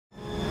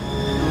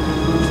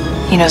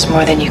He knows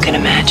more than you can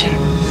imagine.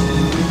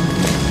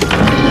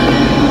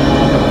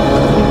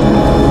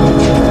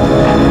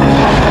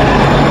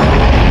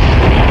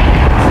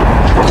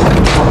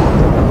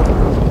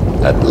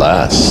 At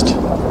last.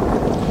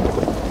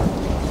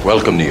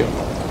 Welcome, Neo.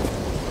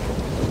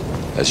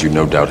 As you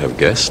no doubt have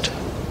guessed,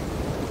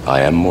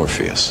 I am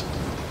Morpheus.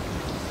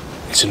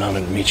 It's an honor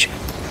to meet you.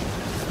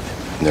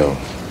 No.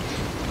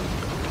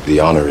 The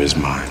honor is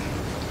mine.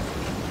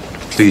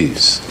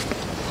 Please,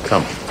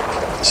 come,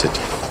 sit.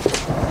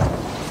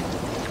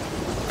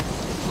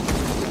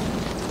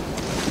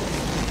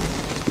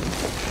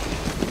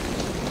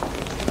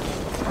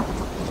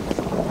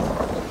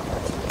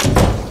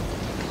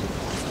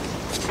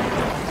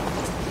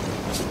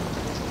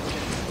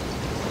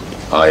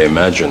 I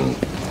imagine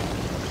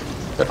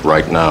that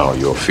right now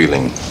you're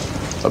feeling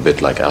a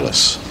bit like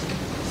Alice.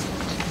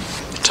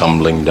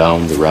 Tumbling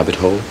down the rabbit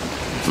hole?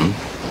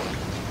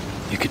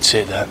 You could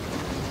say that.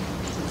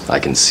 I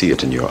can see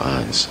it in your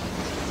eyes.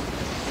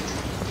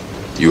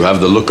 You have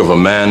the look of a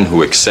man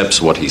who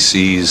accepts what he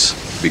sees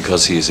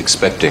because he is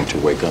expecting to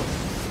wake up.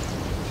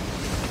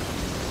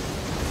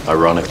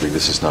 Ironically,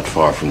 this is not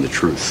far from the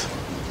truth.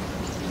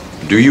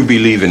 Do you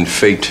believe in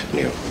fate,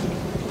 Neo?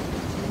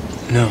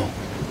 No.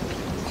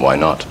 Why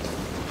not?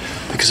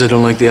 Because I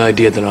don't like the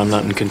idea that I'm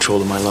not in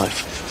control of my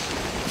life.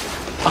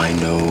 I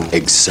know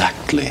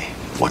exactly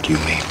what you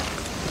mean.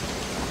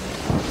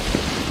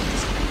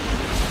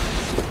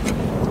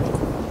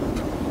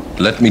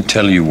 Let me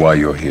tell you why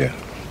you're here.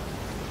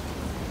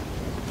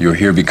 You're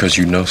here because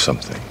you know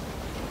something.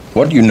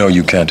 What you know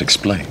you can't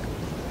explain,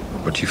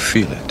 but you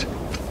feel it.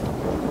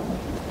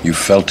 You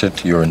felt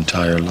it your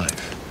entire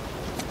life,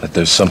 that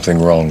there's something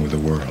wrong with the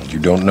world. You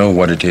don't know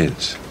what it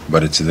is,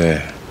 but it's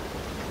there,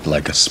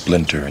 like a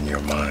splinter in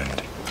your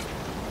mind,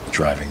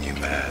 driving you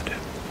mad.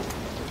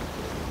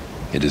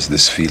 It is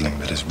this feeling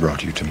that has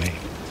brought you to me.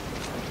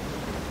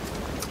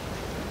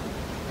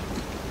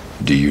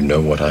 Do you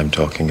know what I'm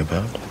talking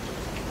about?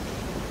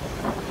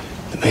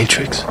 The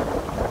Matrix.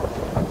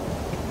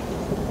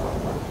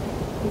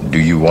 Do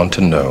you want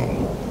to know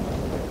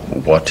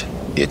what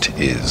it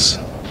is?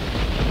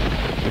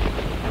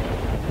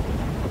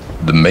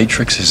 The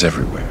Matrix is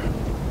everywhere.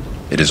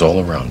 It is all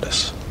around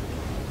us.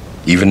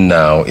 Even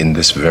now, in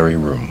this very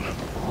room.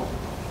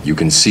 You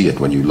can see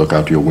it when you look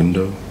out your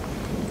window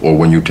or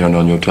when you turn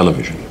on your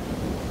television.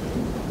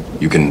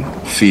 You can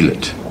feel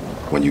it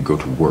when you go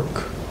to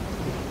work,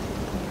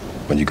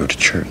 when you go to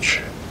church,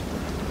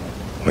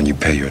 when you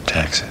pay your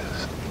taxes.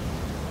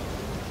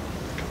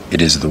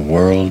 It is the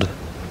world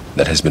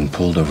that has been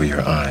pulled over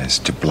your eyes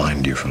to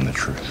blind you from the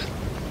truth.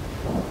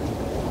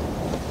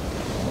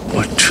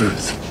 What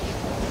truth?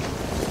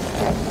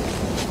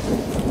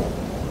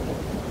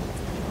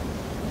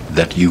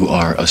 That you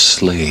are a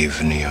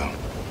slave, Neo.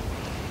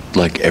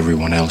 Like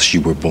everyone else,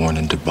 you were born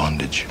into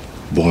bondage,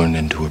 born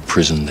into a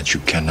prison that you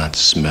cannot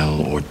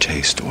smell or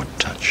taste or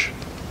touch.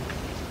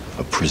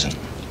 A prison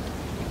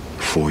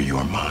for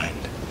your mind.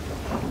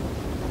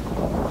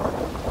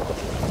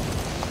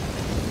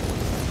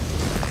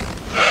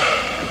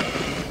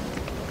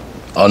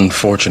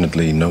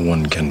 Unfortunately, no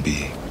one can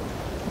be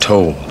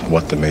told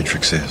what the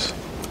Matrix is.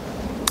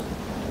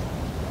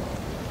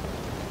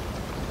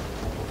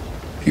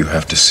 You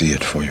have to see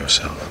it for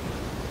yourself.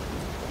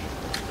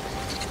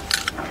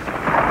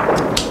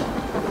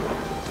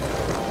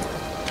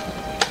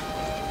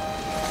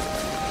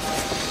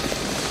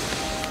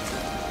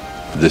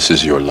 This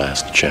is your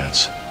last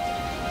chance.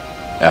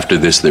 After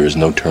this, there is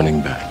no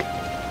turning back.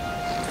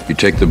 You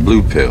take the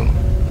blue pill,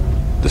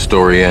 the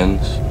story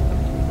ends.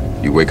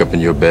 You wake up in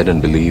your bed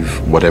and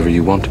believe whatever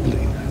you want to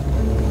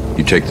believe.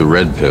 You take the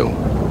red pill,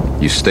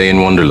 you stay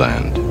in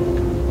Wonderland,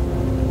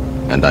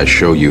 and I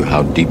show you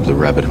how deep the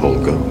rabbit hole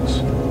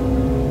goes.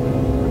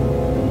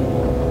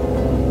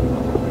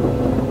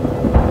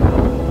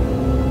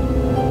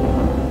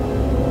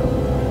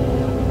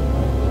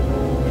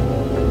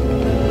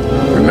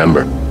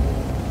 Remember,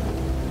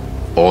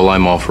 all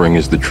I'm offering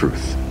is the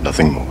truth,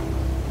 nothing more.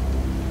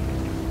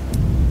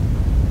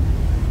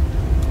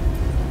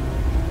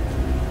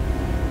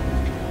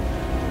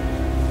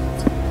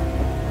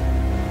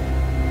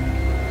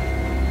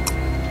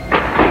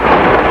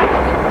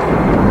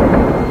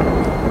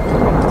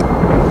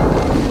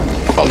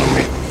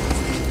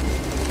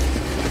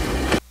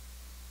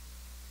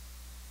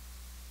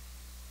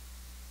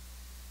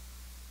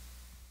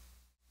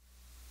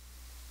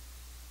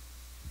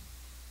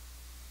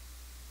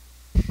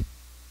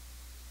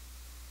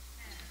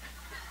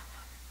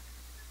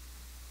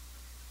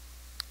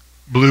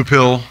 Blue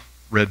pill,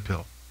 red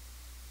pill.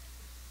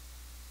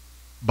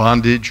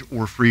 Bondage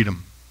or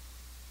freedom?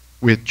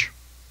 Which?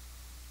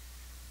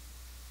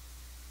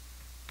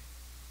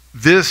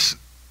 This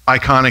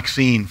iconic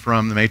scene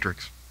from The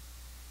Matrix,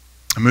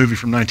 a movie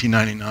from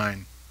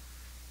 1999,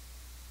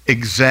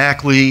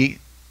 exactly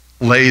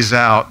lays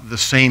out the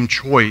same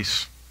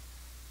choice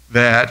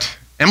that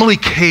Emily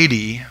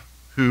Cady,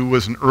 who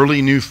was an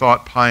early New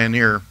Thought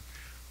pioneer,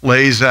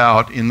 lays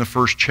out in the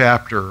first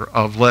chapter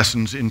of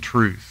Lessons in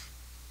Truth.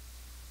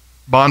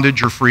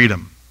 Bondage or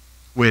freedom?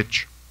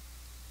 which.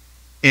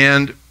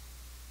 And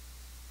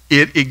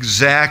it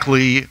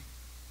exactly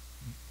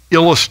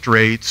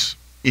illustrates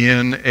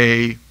in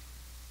a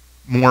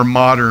more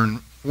modern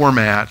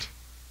format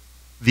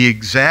the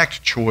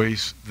exact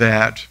choice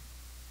that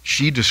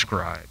she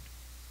described.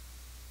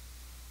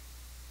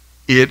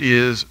 It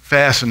is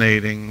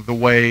fascinating the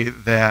way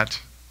that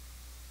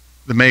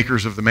the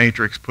makers of The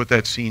Matrix put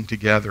that scene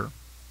together,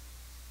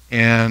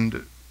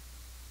 and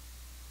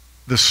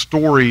the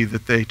story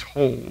that they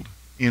told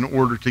in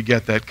order to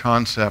get that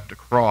concept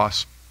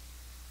across.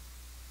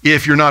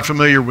 If you're not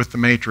familiar with The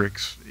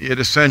Matrix, it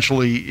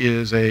essentially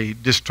is a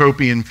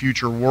dystopian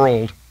future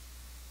world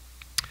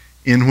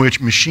in which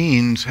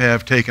machines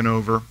have taken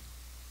over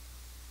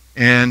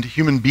and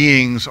human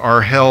beings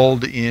are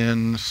held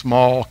in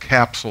small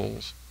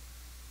capsules.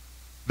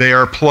 They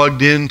are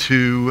plugged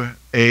into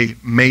a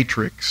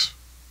matrix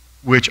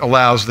which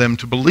allows them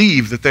to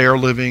believe that they are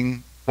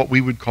living what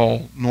we would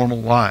call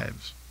normal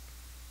lives.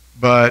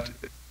 But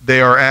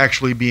they are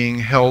actually being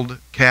held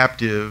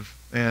captive,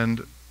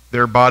 and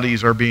their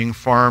bodies are being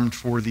farmed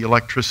for the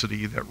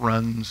electricity that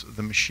runs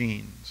the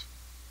machines.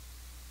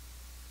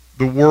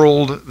 The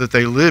world that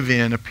they live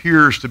in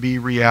appears to be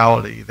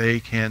reality. They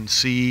can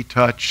see,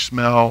 touch,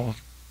 smell,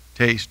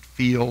 taste,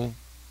 feel,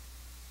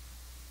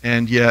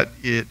 and yet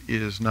it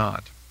is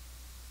not.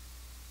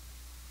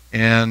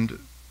 And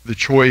the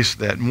choice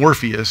that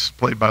Morpheus,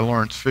 played by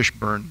Lawrence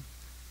Fishburne,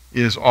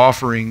 is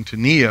offering to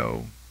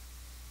Neo,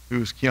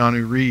 who is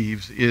Keanu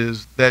Reeves,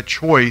 is that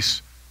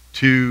choice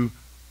to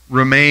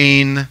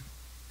remain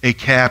a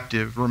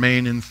captive,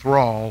 remain in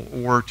thrall,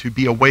 or to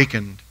be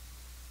awakened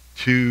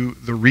to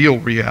the real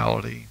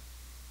reality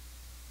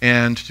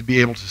and to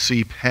be able to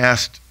see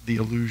past the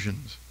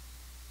illusions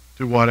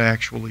to what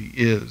actually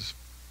is.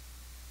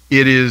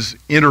 It is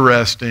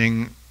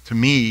interesting to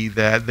me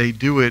that they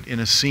do it in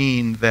a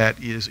scene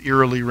that is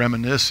eerily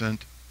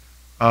reminiscent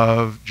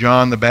of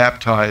John the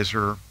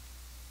Baptizer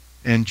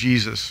and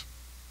Jesus.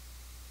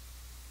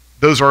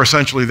 Those are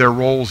essentially their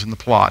roles in the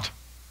plot.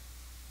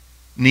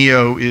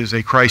 Neo is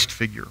a Christ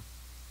figure,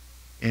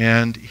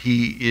 and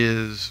he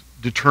is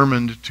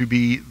determined to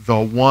be the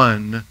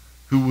one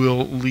who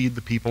will lead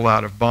the people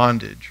out of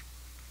bondage.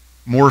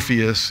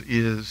 Morpheus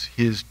is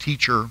his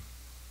teacher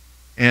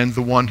and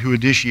the one who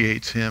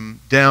initiates him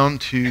down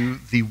to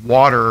the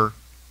water.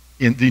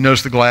 You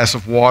notice the glass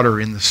of water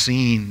in the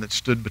scene that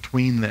stood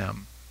between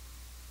them.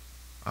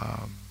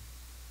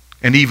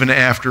 And even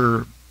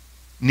after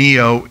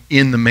Neo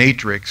in the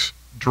Matrix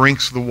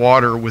drinks the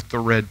water with the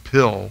red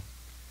pill,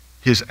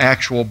 his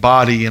actual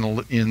body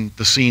in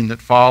the scene that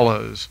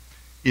follows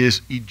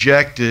is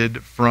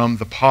ejected from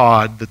the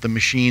pod that the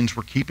machines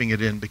were keeping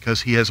it in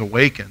because he has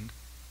awakened.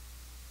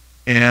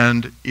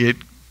 And it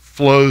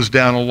flows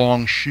down a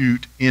long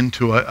chute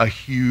into a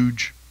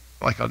huge,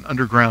 like an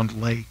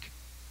underground lake.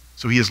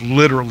 So he is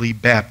literally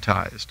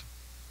baptized.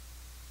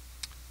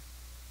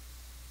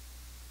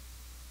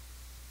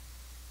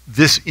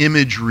 This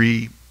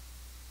imagery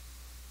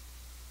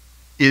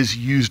is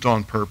used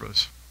on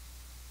purpose,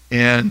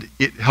 and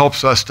it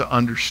helps us to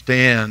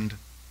understand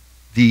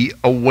the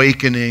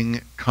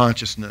awakening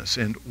consciousness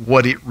and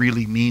what it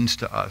really means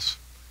to us.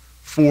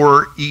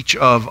 For each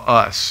of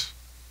us,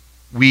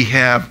 we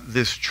have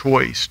this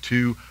choice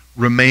to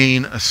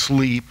remain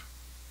asleep.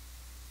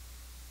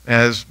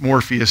 As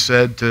Morpheus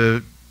said,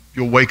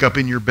 you'll wake up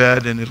in your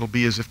bed and it'll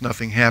be as if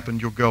nothing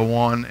happened. You'll go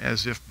on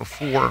as if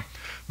before.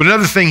 But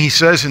another thing he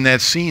says in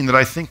that scene that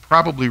I think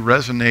probably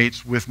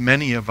resonates with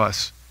many of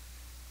us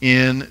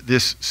in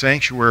this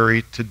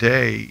sanctuary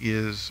today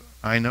is,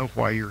 I know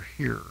why you're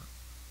here.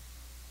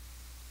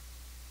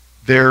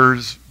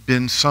 There's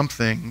been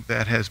something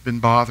that has been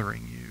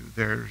bothering you.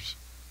 There's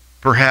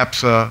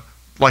perhaps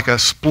like a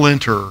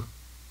splinter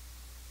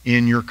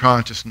in your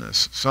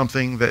consciousness,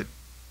 something that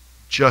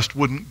just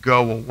wouldn't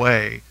go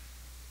away.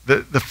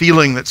 The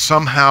feeling that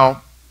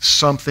somehow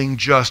something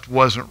just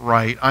wasn't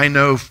right. I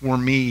know for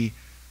me,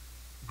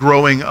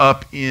 growing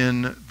up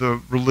in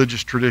the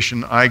religious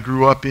tradition I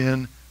grew up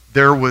in,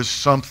 there was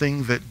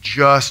something that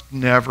just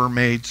never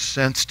made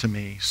sense to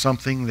me,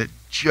 something that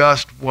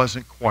just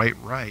wasn't quite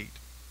right.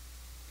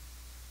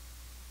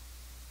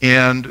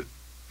 And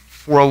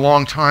for a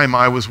long time,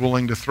 I was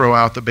willing to throw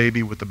out the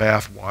baby with the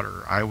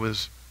bathwater. I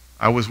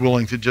was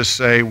willing to just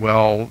say,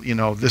 well, you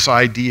know, this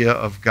idea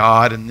of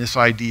God and this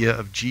idea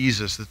of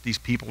Jesus that these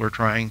people are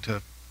trying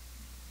to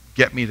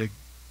get me to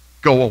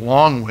go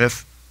along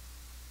with,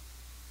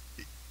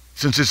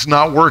 since it's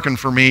not working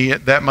for me,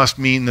 that must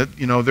mean that,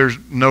 you know, there's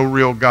no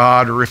real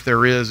God, or if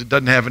there is, it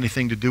doesn't have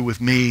anything to do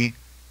with me.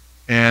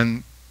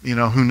 And, you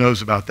know, who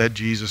knows about that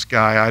Jesus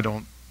guy? I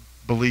don't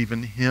believe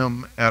in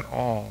him at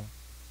all.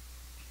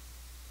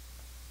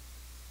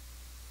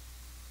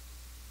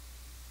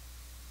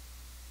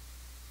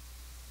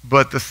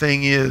 But the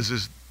thing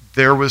is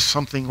there was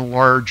something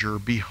larger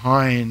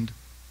behind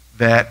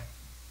that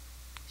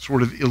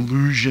sort of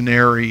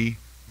illusionary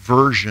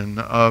version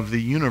of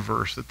the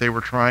universe that they were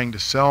trying to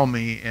sell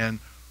me. And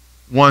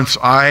once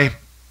I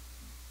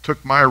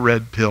took my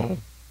red pill,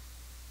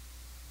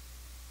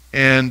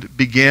 and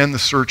began the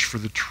search for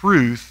the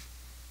truth,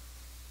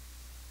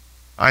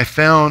 I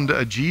found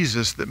a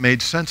Jesus that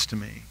made sense to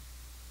me.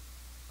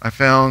 I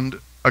found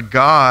a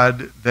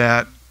God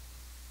that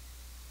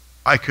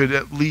I could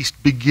at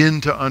least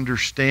begin to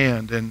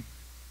understand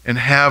and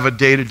have a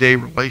day-to-day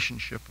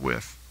relationship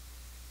with.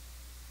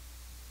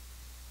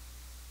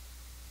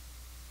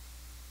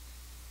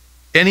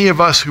 Any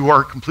of us who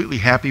are completely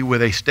happy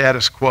with a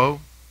status quo,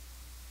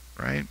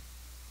 right?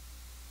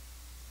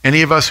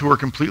 Any of us who are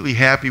completely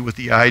happy with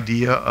the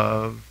idea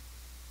of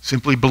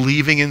simply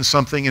believing in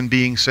something and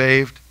being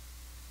saved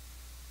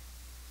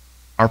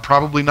are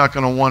probably not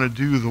going to want to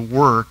do the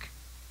work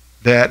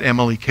that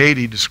Emily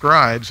Cady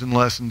describes in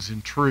Lessons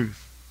in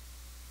Truth.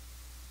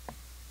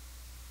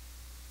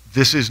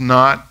 This is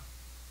not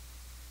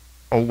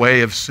a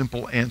way of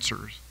simple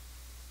answers.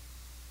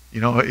 You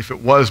know, if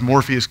it was,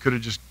 Morpheus could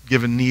have just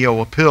given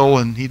Neo a pill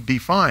and he'd be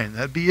fine.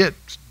 That'd be it.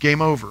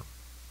 Game over.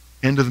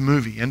 End of the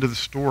movie. End of the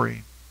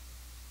story.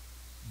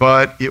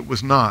 But it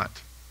was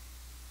not.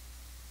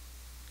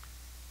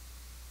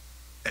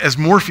 As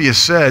Morpheus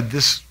said,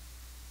 this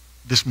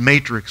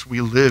matrix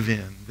we live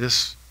in,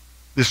 this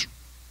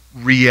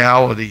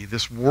reality,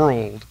 this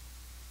world,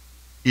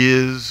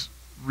 is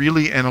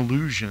really an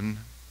illusion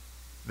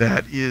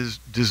that is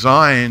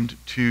designed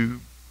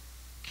to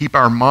keep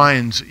our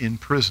minds in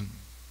prison.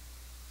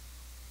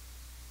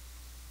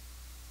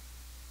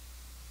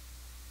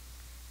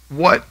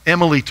 What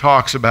Emily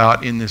talks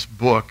about in this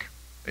book,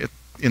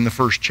 in the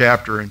first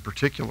chapter in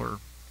particular,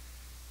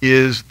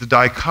 is the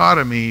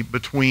dichotomy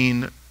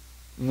between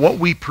what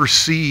we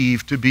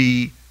perceive to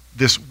be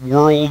this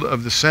world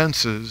of the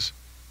senses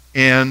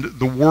and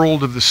the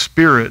world of the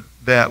spirit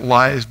that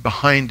lies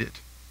behind it.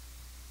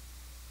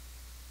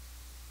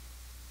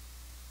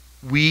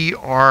 We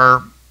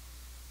are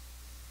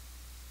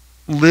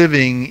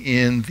living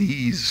in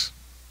these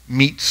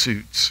meat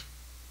suits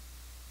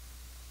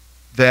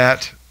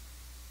that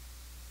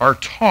are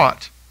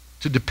taught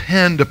to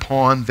depend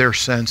upon their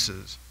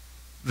senses.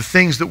 The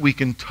things that we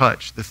can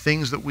touch, the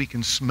things that we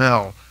can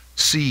smell,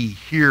 see,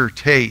 hear,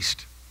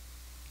 taste,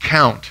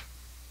 count.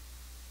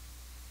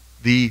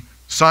 The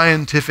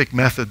scientific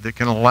method that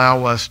can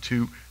allow us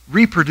to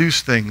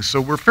reproduce things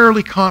so we're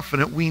fairly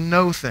confident we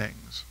know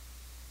things.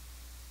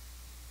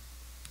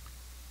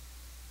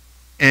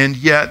 And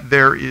yet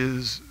there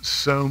is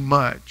so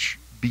much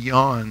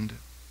beyond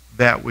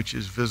that which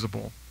is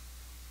visible.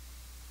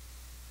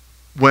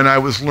 When I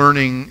was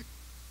learning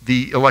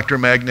the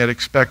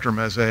electromagnetic spectrum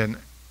as an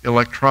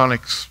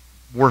electronics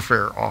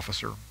warfare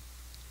officer,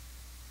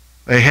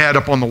 they had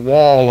up on the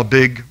wall a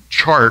big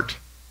chart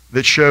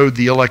that showed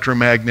the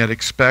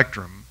electromagnetic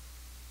spectrum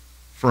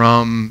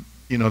from,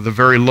 the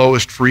very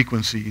lowest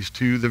frequencies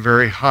to the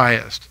very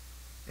highest.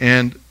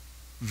 And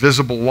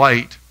visible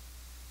light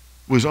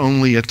was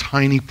only a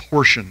tiny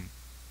portion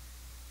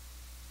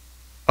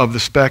of the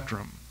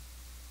spectrum.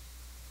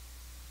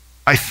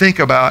 I think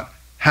about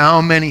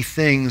how many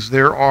things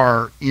there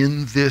are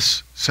in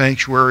this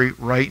sanctuary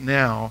right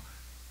now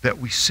that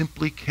we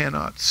simply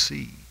cannot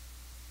see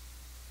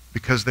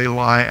because they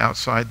lie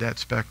outside that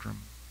spectrum.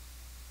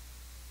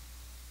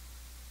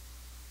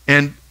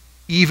 And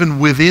even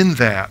within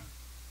that,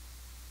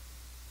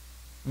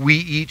 we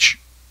each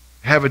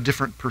have a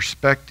different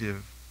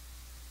perspective.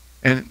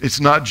 And it's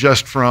not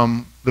just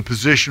from the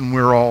position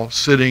we're all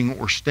sitting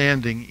or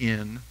standing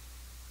in.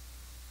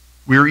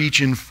 We're each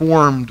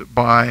informed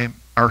by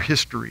our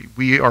history.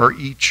 We are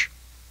each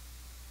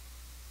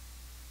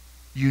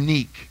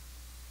unique.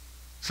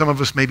 Some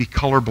of us may be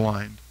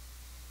colorblind.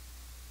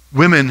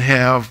 Women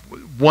have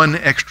one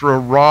extra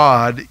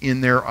rod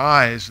in their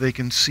eyes. They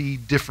can see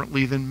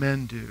differently than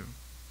men do.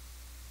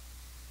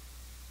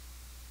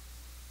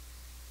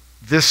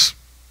 This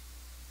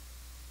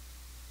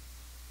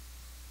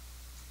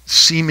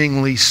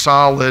seemingly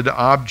solid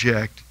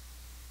object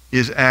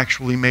is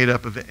actually made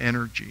up of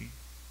energy.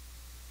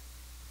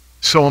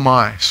 So am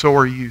I, so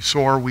are you,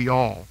 so are we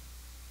all.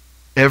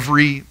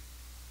 Every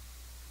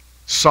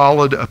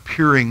solid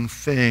appearing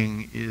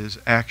thing is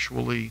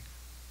actually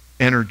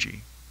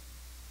energy.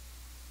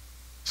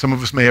 Some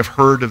of us may have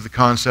heard of the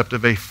concept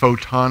of a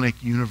photonic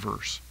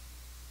universe.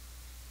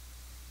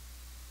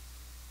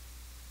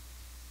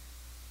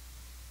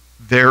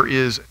 There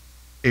is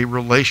a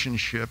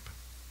relationship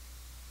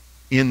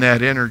in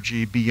that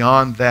energy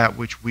beyond that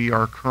which we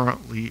are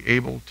currently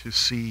able to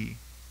see.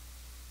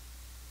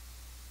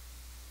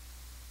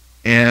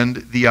 And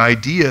the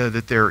idea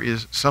that there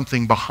is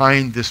something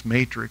behind this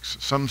matrix,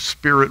 some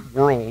spirit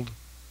world,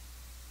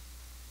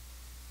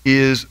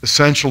 is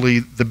essentially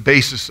the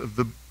basis of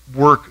the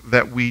work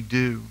that we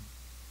do.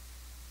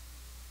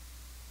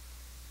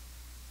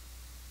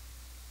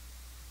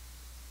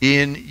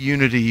 In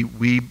unity,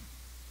 we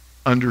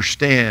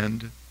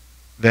understand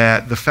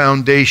that the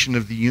foundation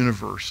of the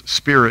universe,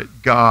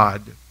 Spirit,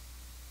 God,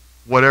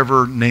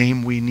 whatever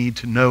name we need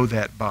to know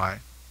that by,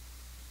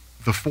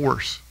 the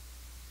force,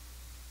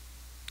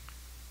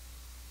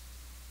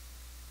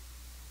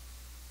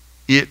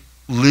 it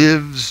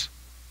lives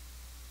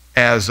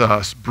as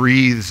us,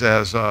 breathes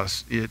as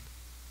us, it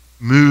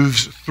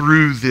moves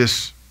through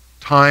this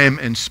time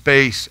and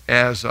space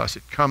as us.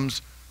 It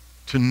comes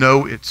to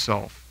know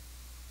itself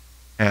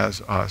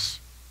as us.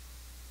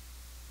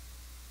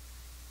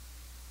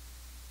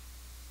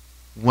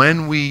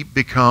 When we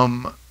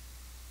become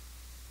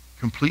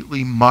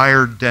completely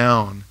mired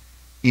down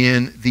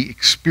in the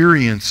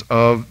experience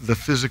of the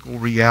physical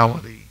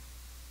reality,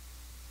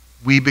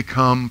 we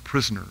become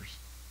prisoners.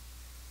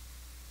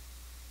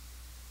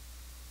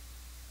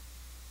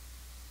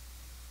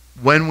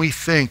 When we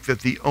think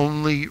that the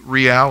only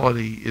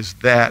reality is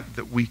that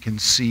we can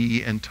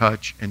see and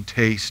touch and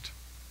taste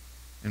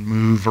and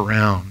move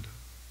around,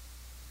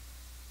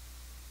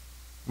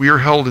 we are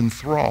held in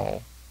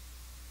thrall.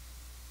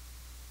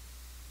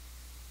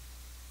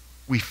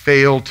 We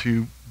fail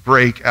to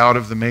break out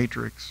of the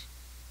matrix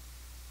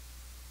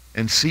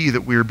and see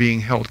that we are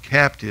being held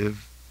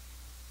captive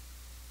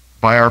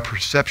by our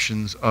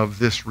perceptions of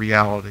this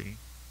reality,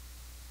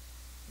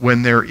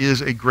 when there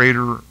is a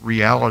greater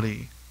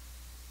reality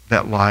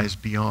that lies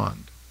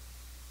beyond.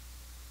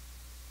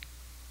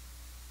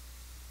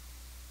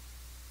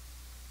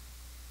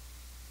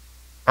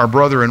 Our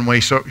brother and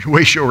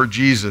way-shower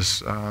Jesus,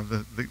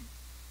 the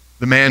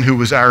man who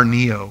was our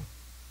Neo,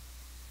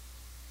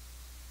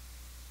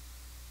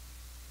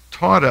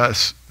 taught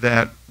us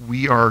that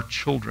we are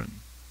children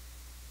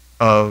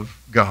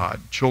of God,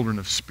 children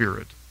of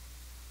Spirit.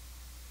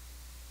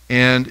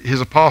 And his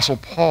apostle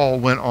Paul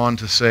went on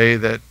to say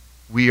that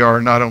we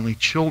are not only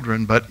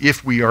children, but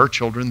if we are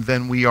children,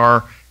 then we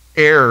are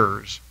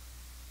heirs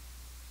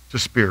to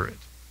Spirit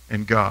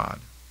and God.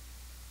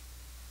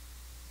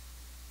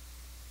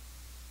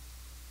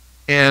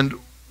 And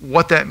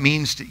what that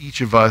means to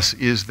each of us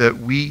is that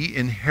we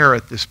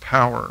inherit this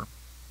power,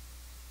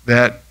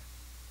 that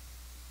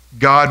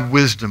God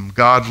wisdom,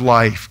 God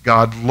life,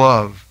 God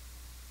love,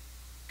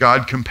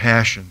 God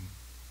compassion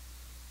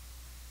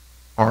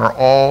are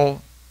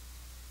all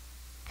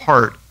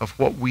part of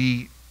what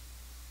we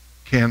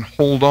can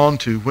hold on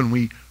to when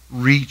we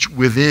reach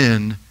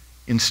within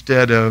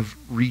instead of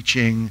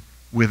reaching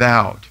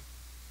without.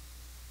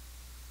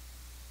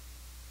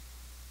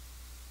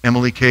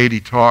 Emily Cady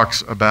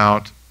talks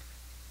about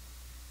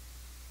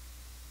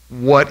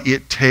what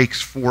it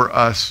takes for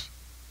us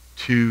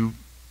to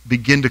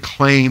begin to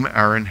claim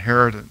our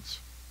inheritance.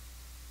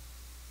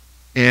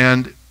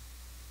 And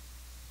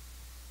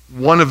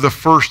one of the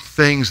first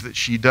things that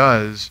she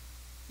does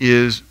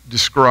is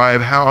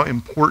describe how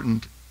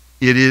important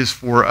it is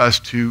for us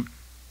to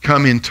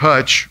come in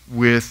touch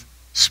with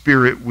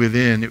Spirit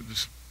within. It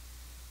was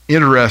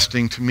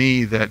interesting to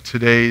me that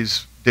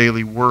today's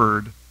daily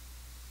word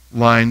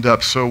lined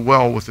up so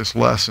well with this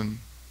lesson,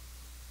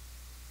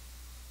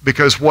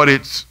 because what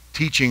it's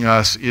teaching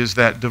us is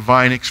that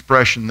divine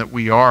expression that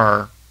we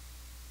are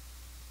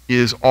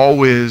is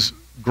always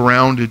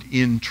grounded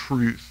in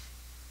truth.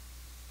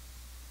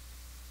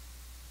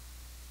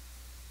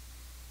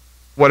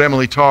 What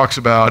Emily talks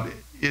about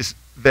is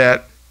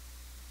that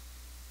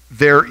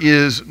there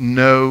is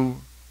no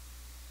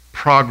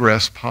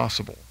progress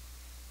possible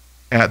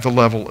at the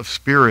level of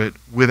Spirit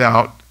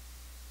without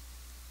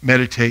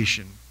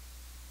meditation.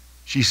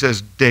 She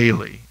says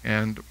daily,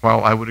 and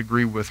while I would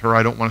agree with her,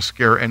 I don't want to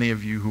scare any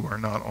of you who are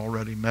not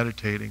already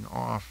meditating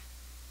off.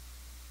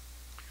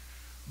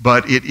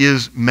 But it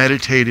is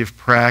meditative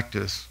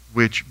practice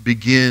which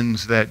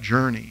begins that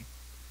journey.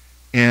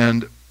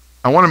 And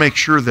I want to make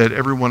sure that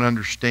everyone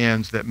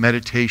understands that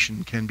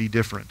meditation can be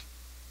different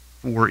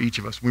for each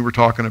of us. We were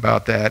talking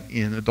about that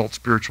in adult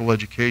spiritual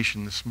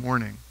education this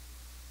morning.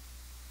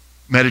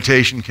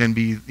 Meditation can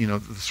be,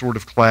 the sort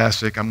of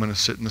classic, I'm going to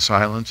sit in the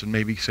silence and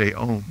maybe say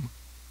Om.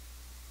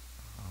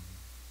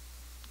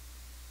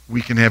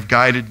 We can have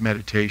guided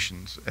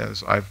meditations,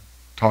 as I've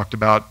talked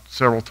about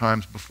several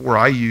times before.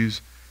 I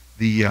use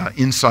the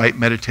Insight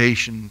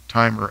Meditation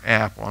Timer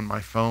app on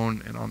my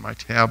phone and on my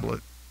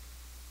tablet.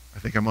 I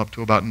think I'm up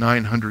to about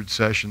 900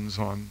 sessions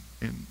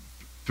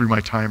through my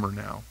timer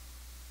now.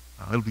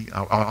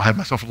 I'll have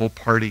myself a little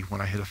party when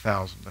I hit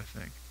 1,000, I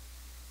think.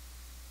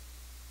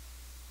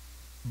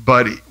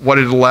 But what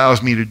it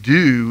allows me to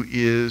do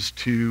is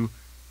to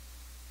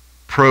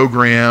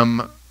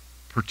program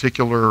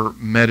particular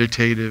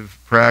meditative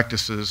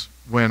practices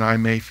when I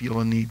may feel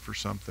a need for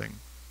something,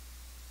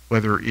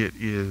 whether it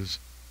is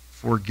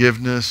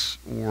forgiveness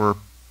or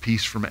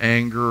peace from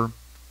anger,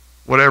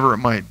 whatever it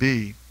might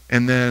be.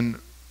 And then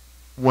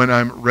when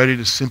I'm ready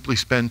to simply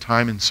spend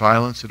time in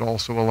silence, it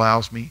also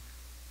allows me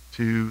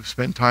to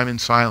spend time in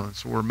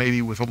silence, or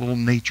maybe with a little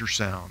nature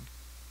sound.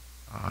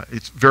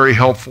 It's very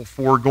helpful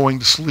for going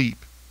to sleep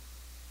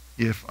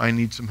if I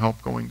need some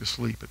help going to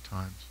sleep at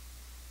times.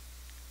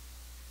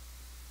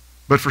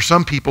 But for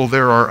some people,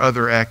 there are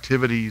other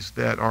activities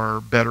that are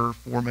better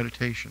for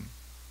meditation.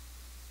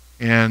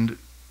 And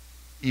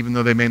even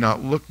though they may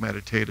not look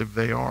meditative,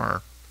 they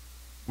are.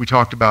 We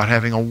talked about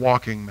having a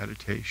walking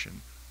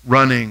meditation.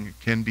 Running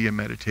can be a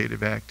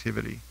meditative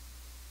activity.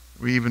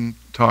 We even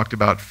talked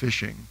about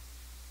fishing.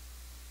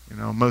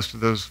 Most of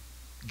those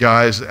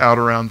guys out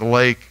around the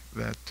lake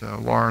that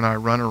Laura and I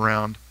run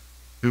around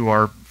who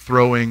are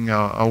throwing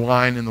a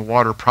line in the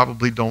water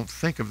probably don't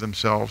think of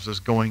themselves as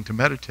going to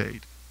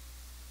meditate.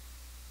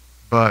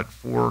 But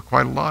for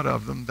quite a lot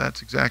of them,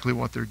 that's exactly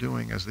what they're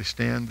doing as they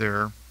stand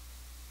there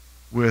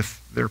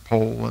with their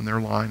pole and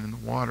their line in the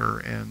water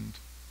and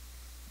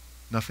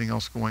nothing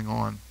else going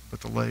on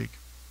but the lake.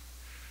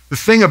 The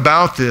thing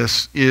about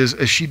this is,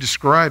 as she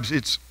describes,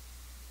 it's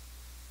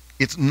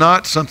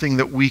not something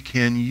that we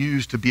can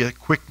use to be a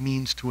quick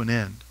means to an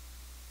end.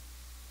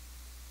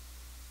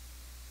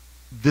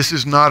 This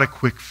is not a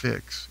quick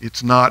fix.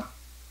 It's not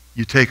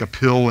you take a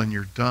pill and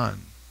you're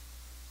done.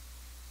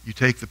 You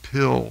take the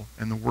pill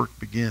and the work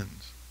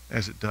begins,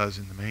 as it does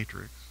in the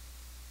Matrix.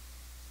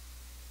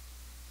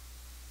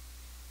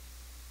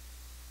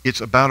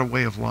 It's about a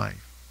way of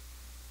life.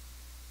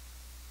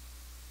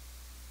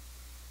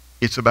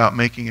 It's about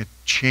making a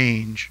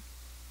change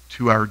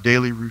to our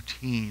daily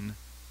routine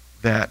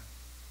that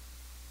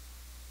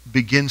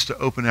begins to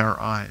open our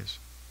eyes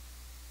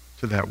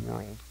to that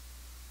world.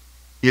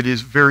 It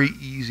is very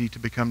easy to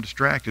become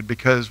distracted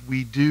because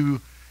we do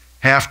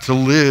have to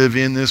live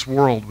in this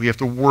world. We have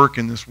to work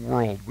in this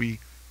world. We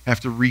have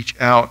to reach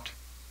out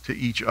to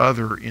each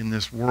other in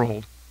this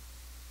world.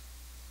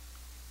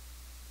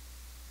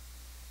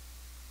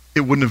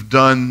 It wouldn't have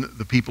done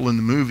the people in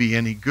the movie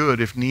any good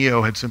if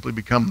Neo had simply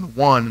become the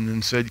one and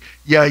then said,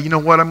 yeah, you know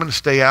what, I'm going to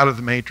stay out of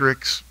the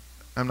Matrix.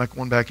 I'm not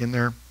going back in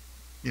there.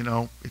 You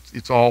know,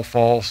 it's all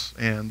false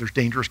and there's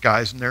dangerous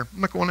guys in there.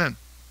 I'm not going in.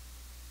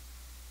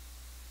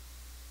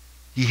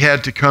 He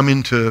had to come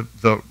into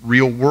the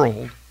real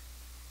world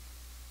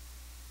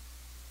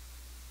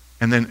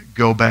and then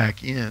go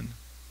back in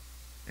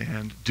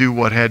and do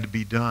what had to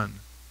be done.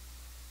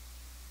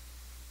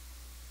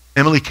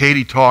 Emily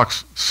Cady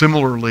talks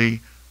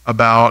similarly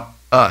about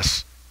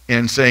us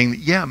and saying that,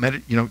 yeah,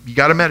 you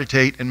got to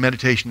meditate, and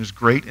meditation is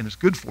great and it's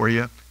good for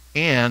you,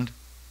 and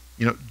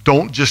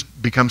don't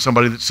just become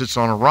somebody that sits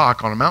on a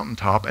rock on a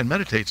mountaintop and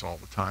meditates all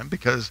the time,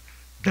 because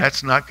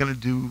that's not going to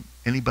do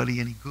anybody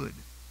any good.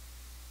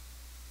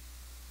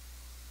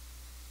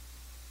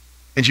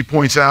 And she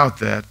points out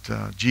that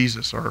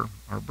Jesus, our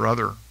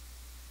brother,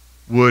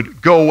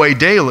 would go away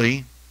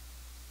daily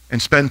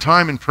and spend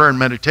time in prayer and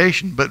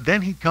meditation, but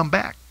then he'd come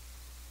back.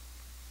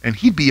 And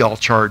he'd be all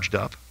charged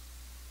up.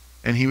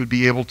 And he would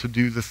be able to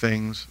do the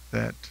things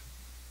that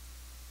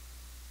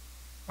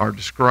are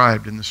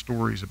described in the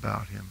stories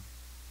about him.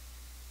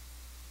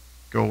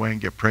 Go away and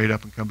get prayed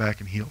up and come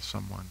back and heal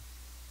someone.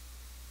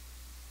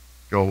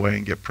 Go away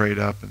and get prayed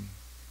up and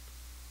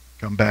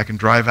come back and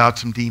drive out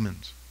some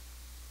demons.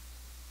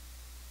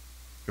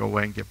 Go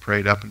away and get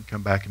prayed up and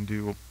come back and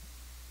do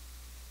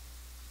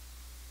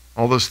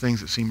all those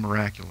things that seem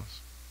miraculous.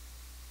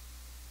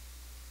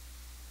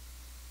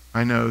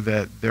 I know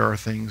that there are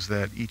things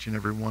that each and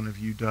every one of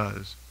you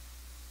does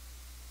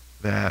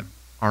that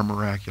are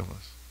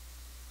miraculous.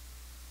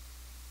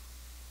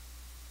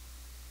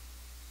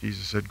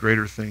 Jesus said,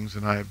 greater things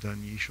than I have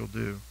done ye shall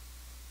do.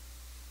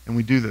 And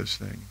we do those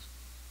things.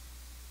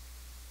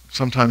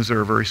 Sometimes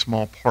they're a very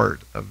small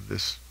part of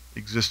this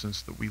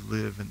existence that we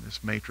live in,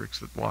 this matrix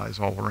that lies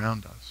all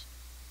around us.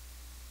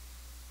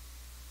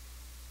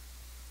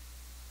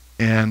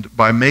 And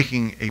by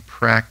making a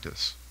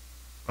practice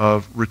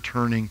of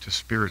returning to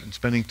Spirit and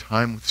spending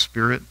time with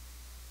Spirit,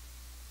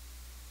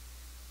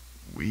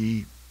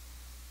 we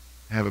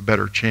have a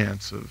better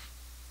chance of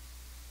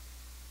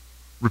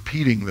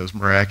repeating those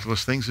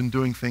miraculous things and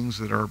doing things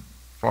that are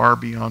far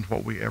beyond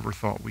what we ever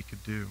thought we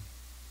could do.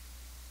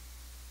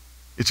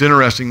 It's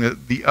interesting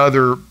that the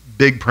other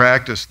big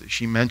practice that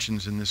she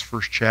mentions in this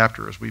first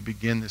chapter as we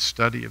begin this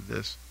study of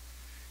this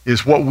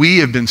is what we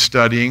have been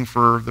studying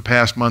for the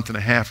past month and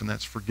a half, and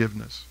that's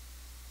forgiveness.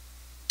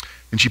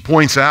 And she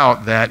points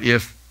out that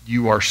if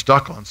you are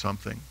stuck on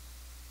something,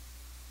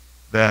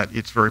 that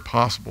it's very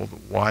possible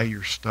that why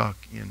you're stuck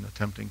in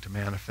attempting to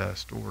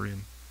manifest or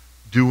in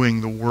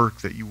doing the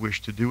work that you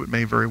wish to do, it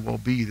may very well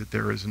be that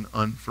there is an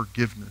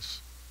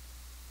unforgiveness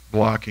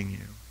blocking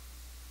you.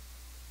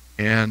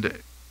 And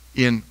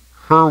in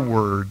her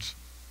words,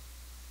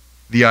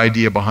 the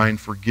idea behind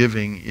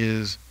forgiving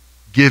is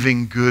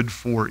giving good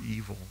for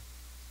evil.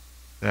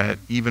 That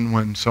even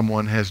when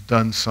someone has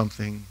done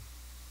something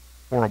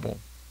horrible,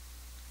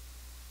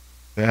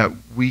 that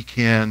we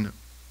can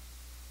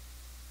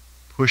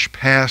push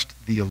past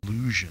the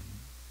illusion,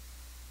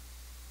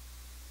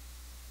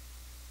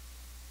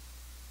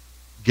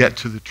 get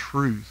to the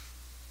truth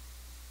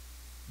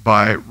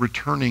by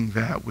returning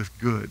that with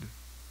good.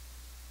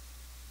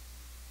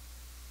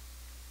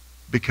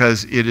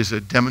 Because it is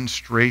a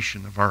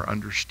demonstration of our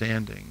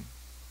understanding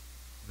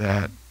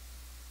that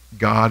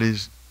God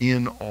is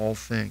in all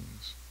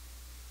things.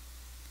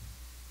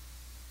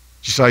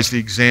 She cites the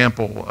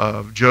example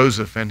of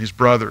Joseph and his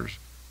brothers.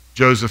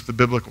 Joseph, the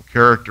biblical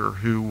character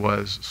who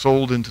was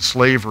sold into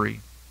slavery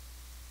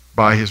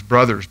by his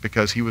brothers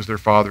because he was their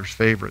father's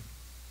favorite.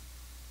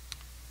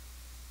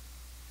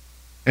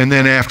 And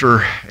then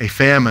after a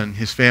famine,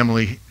 his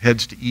family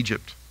heads to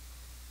Egypt.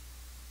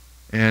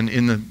 And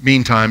in the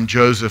meantime,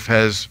 Joseph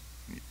has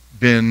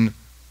been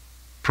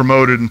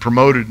promoted and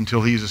promoted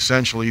until he's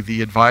essentially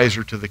the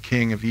advisor to the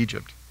king of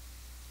Egypt.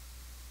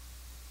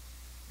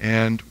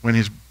 And when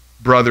his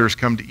brothers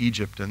come to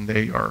Egypt and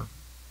they are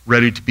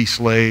ready to be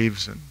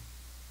slaves and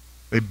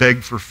they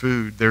beg for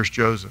food, there's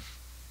Joseph,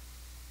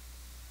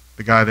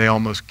 the guy they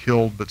almost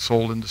killed but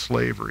sold into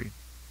slavery.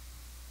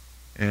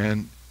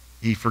 And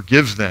he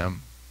forgives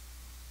them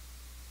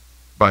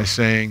by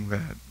saying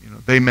that,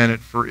 they meant it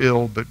for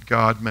ill, but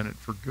God meant it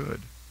for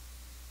good.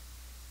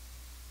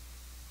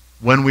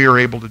 When we are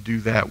able to do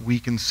that, we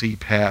can see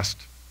past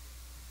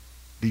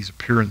these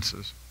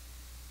appearances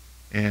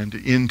and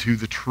into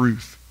the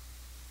truth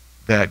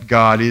that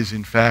God is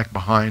in fact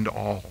behind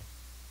all.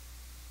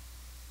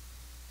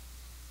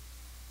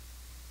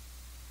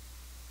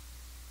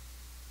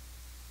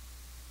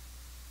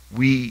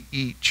 We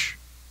each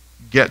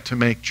get to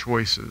make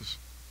choices,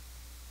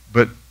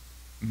 but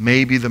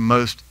maybe the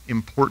most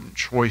important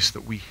choice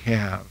that we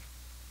have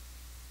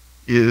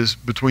is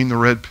between the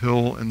red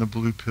pill and the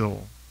blue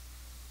pill.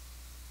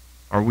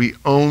 Are we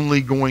only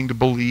going to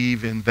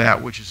believe in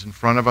that which is in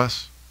front of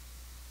us?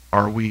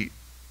 Are we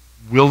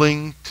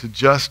willing to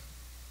just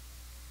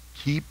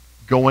keep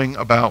going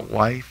about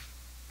life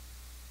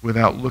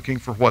without looking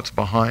for what's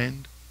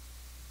behind?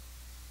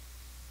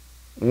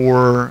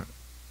 Or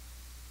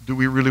do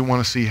we really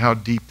want to see how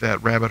deep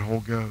that rabbit hole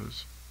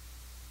goes?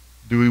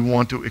 Do we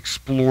want to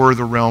explore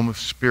the realm of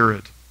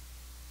spirit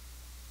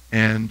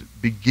and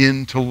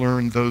begin to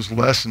learn those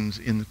lessons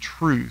in the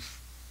truth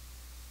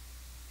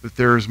that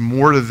there is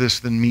more to this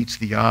than meets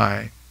the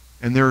eye,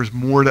 and there is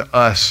more to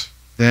us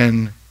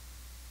than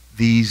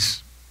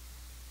these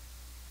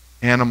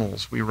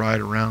animals we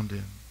ride around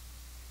in?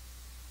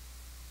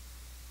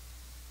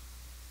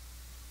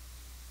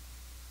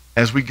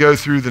 As we go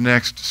through the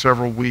next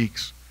several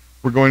weeks,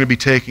 we're going to be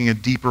taking a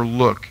deeper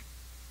look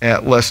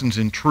at lessons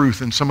in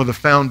truth and some of the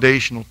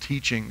foundational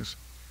teachings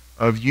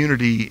of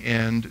unity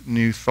and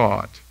new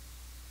thought.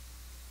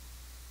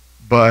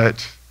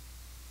 But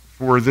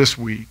for this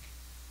week,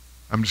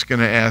 I'm just going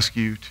to ask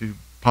you to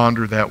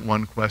ponder that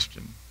one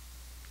question: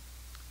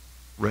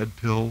 red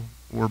pill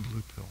or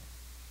blue pill?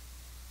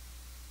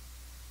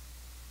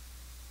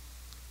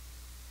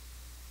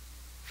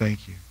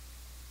 Thank you.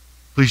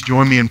 Please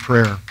join me in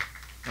prayer.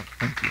 Oh,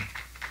 thank you.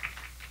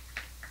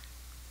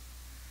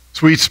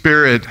 Sweet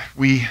Spirit,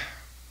 we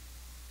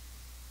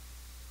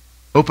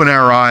open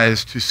our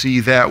eyes to see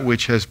that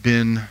which has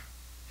been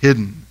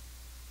hidden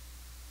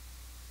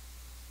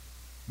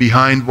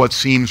behind what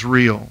seems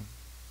real,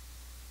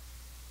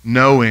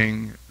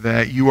 knowing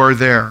that you are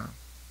there,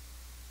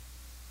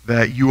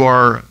 that you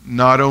are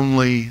not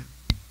only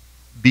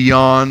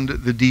beyond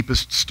the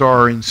deepest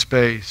star in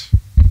space,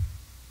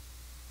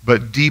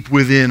 but deep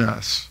within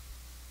us,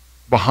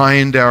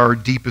 behind our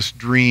deepest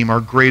dream,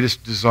 our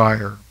greatest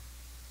desire,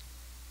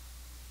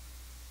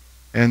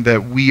 and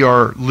that we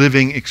are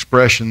living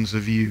expressions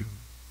of you.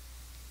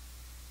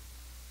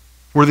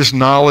 For this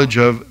knowledge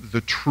of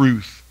the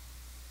truth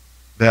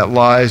that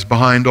lies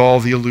behind all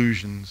the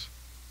illusions,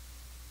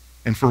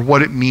 and for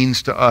what it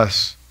means to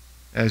us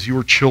as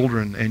your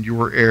children and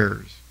your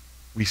heirs,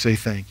 we say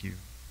thank you.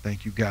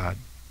 Thank you, God.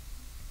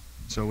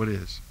 So it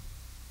is.